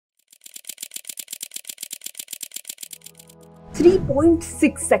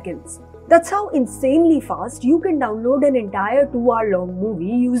3.6 seconds. That's how insanely fast you can download an entire 2-hour-long movie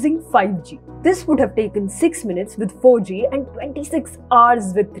using 5G. This would have taken 6 minutes with 4G and 26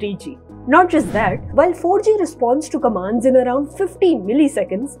 hours with 3G. Not just that, while 4G responds to commands in around 50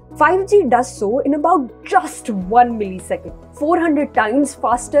 milliseconds, 5G does so in about just 1 millisecond, 400 times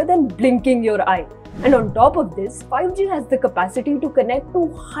faster than blinking your eye. And on top of this, 5G has the capacity to connect to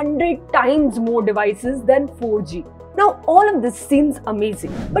 100 times more devices than 4G. Now, all of this seems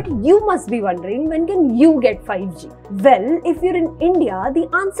amazing, but you must be wondering, when can you get 5G? Well, if you're in India, the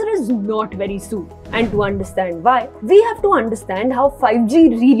answer is not very soon. And to understand why, we have to understand how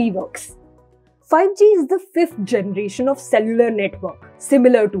 5G really works. 5G is the 5th generation of cellular network,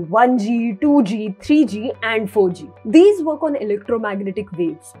 similar to 1G, 2G, 3G and 4G. These work on electromagnetic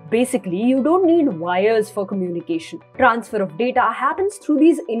waves. Basically, you don't need wires for communication. Transfer of data happens through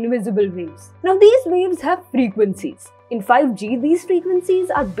these invisible waves. Now, these waves have frequencies. In 5G, these frequencies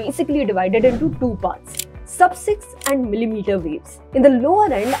are basically divided into two parts: sub-6 and millimeter waves. In the lower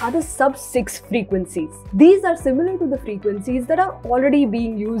end are the sub-6 frequencies. These are similar to the frequencies that are already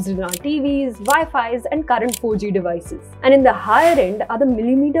being used in our TVs, Wi-Fi's and current 4G devices. And in the higher end are the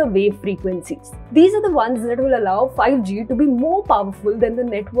millimeter wave frequencies. These are the ones that will allow 5G to be more powerful than the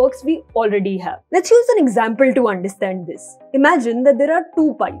networks we already have. Let's use an example to understand this. Imagine that there are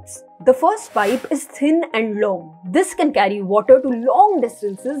two pipes. The first pipe is thin and long. This can carry water to long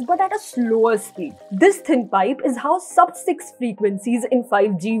distances but at a slower speed. This thin pipe is how sub-6 frequencies in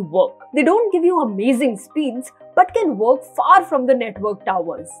 5G work. They don't give you amazing speeds but can work far from the network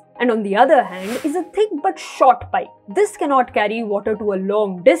towers. And on the other hand is a thick but short pipe. This cannot carry water to a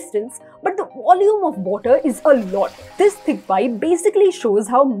long distance, but the volume of water is a lot. This thick pipe basically shows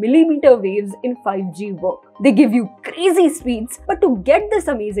how millimeter waves in 5G work. They give you crazy speeds, but to get this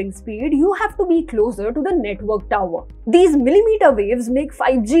amazing speed, you have to be closer to the network tower. These millimeter waves make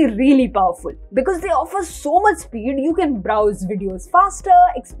 5G really powerful. Because they offer so much speed, you can browse videos faster,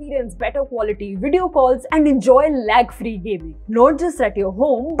 experience better quality video calls, and enjoy lag-free gaming. Not just at your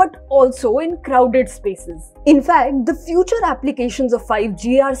home, but also in crowded spaces. In fact, the future applications of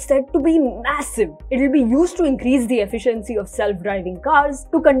 5G are said to be massive. It will be used to increase the efficiency of self-driving cars,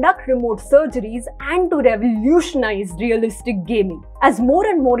 to conduct remote surgeries, and to revolutionize realistic gaming. As more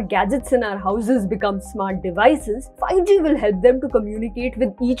and more gadgets in our houses become smart devices, 5G will help them to communicate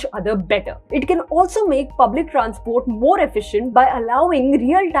with each other better. It can also make public transport more efficient by allowing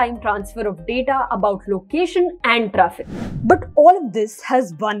real-time transfer of data about location and traffic. But all of this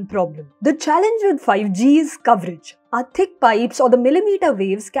has one problem. The challenge with 5G is coverage. Our thick pipes or the millimeter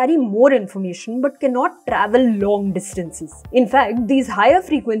waves carry more information but cannot travel long distances. In fact, these higher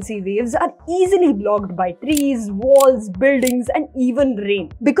frequency waves are easily blocked by trees, walls, buildings, and even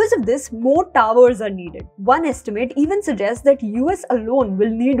rain. Because of this, more towers are needed. One estimate even suggests that US alone will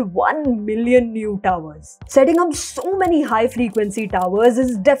need 1 million new towers. Setting up so many high frequency towers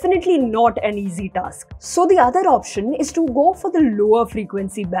is definitely not an easy task. So the other option is to go for the lower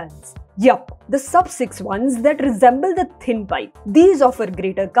frequency bands. Yup, the sub-6 ones that resemble the thin pipe. These offer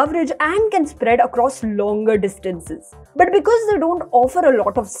greater coverage and can spread across longer distances. But because they don't offer a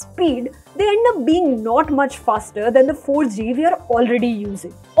lot of speed, they end up being not much faster than the 4G we are already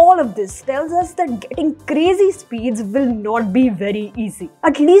using. All of this tells us that getting crazy speeds will not be very easy,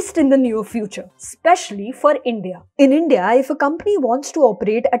 at least in the near future, especially for India. In India, if a company wants to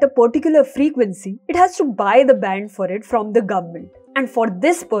operate at a particular frequency, it has to buy the band for it from the government. And for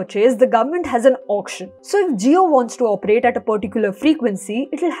this purchase, the government has an auction. So if Jio wants to operate at a particular frequency,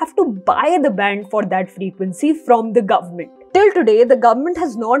 it will have to buy the band for that frequency from the government. Till today, the government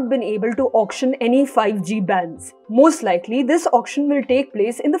has not been able to auction any 5G bands. Most likely, this auction will take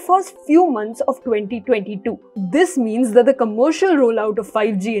place in the first few months of 2022. This means that the commercial rollout of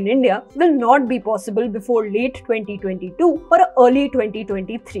 5G in India will not be possible before late 2022 or early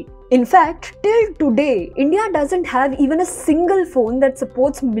 2023. In fact, till today, India doesn't have even a single phone that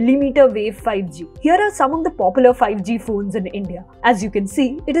supports millimeter wave 5G. Here are some of the popular 5G phones in India. As you can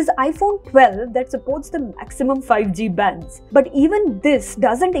see, it is iPhone 12 that supports the maximum 5G bands. But even this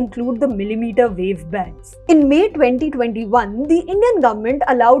doesn't include the millimeter wave bands. In May 2021, the Indian government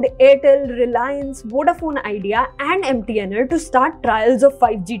allowed Airtel, Reliance, Vodafone Idea and MTNL to start trials of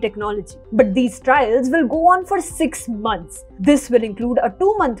 5G technology. But these trials will go on for 6 months. This will include a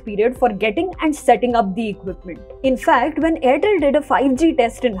 2-month period for getting and setting up the equipment. In fact, when Airtel did a 5G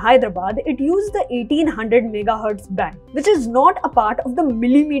test in Hyderabad, it used the 1800 MHz band, which is not a part of the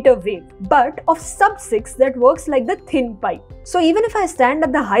millimeter wave, but of sub-6 that works like the thin pipe. So even if I stand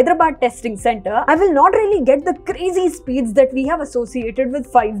at the Hyderabad testing center, I will not really get the crazy speeds that we have associated with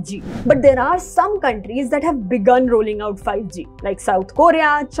 5G. But there are some countries that have begun rolling out 5G, like South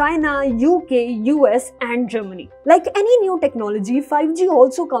Korea, China, UK, US, and Germany. Like any new technology, 5G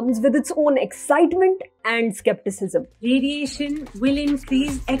also comes with its own excitement and skepticism. Radiation will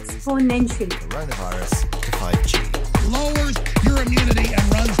increase exponentially. Coronavirus to 5G. Lowers your immunity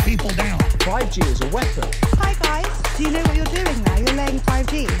and runs people down. 5G is a weapon. Hi guys, do you know what you're doing now? You're laying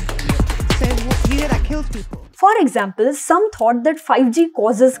 5G. So you know that kills people. For example, some thought that 5G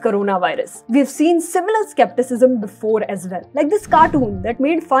causes coronavirus. We've seen similar skepticism before as well, like this cartoon that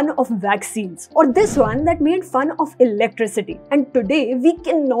made fun of vaccines, or this one that made fun of electricity. And today, we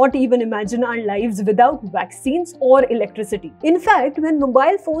cannot even imagine our lives without vaccines or electricity. In fact, when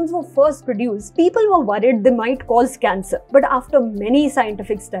mobile phones were first produced, people were worried they might cause cancer. But after many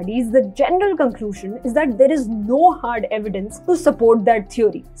scientific studies, the general conclusion is that there is no hard evidence to support that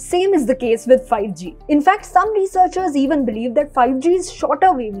theory. Same is the case with 5G. In fact, some researchers even believe that 5G's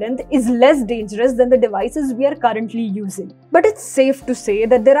shorter wavelength is less dangerous than the devices we are currently using. But it's safe to say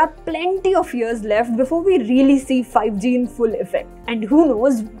that there are plenty of years left before we really see 5G in full effect. And who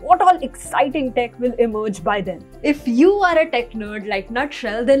knows what all exciting tech will emerge by then. If you are a tech nerd like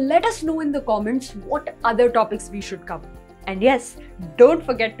Nutshell, then let us know in the comments what other topics we should cover. And yes, don't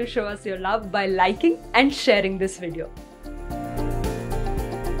forget to show us your love by liking and sharing this video.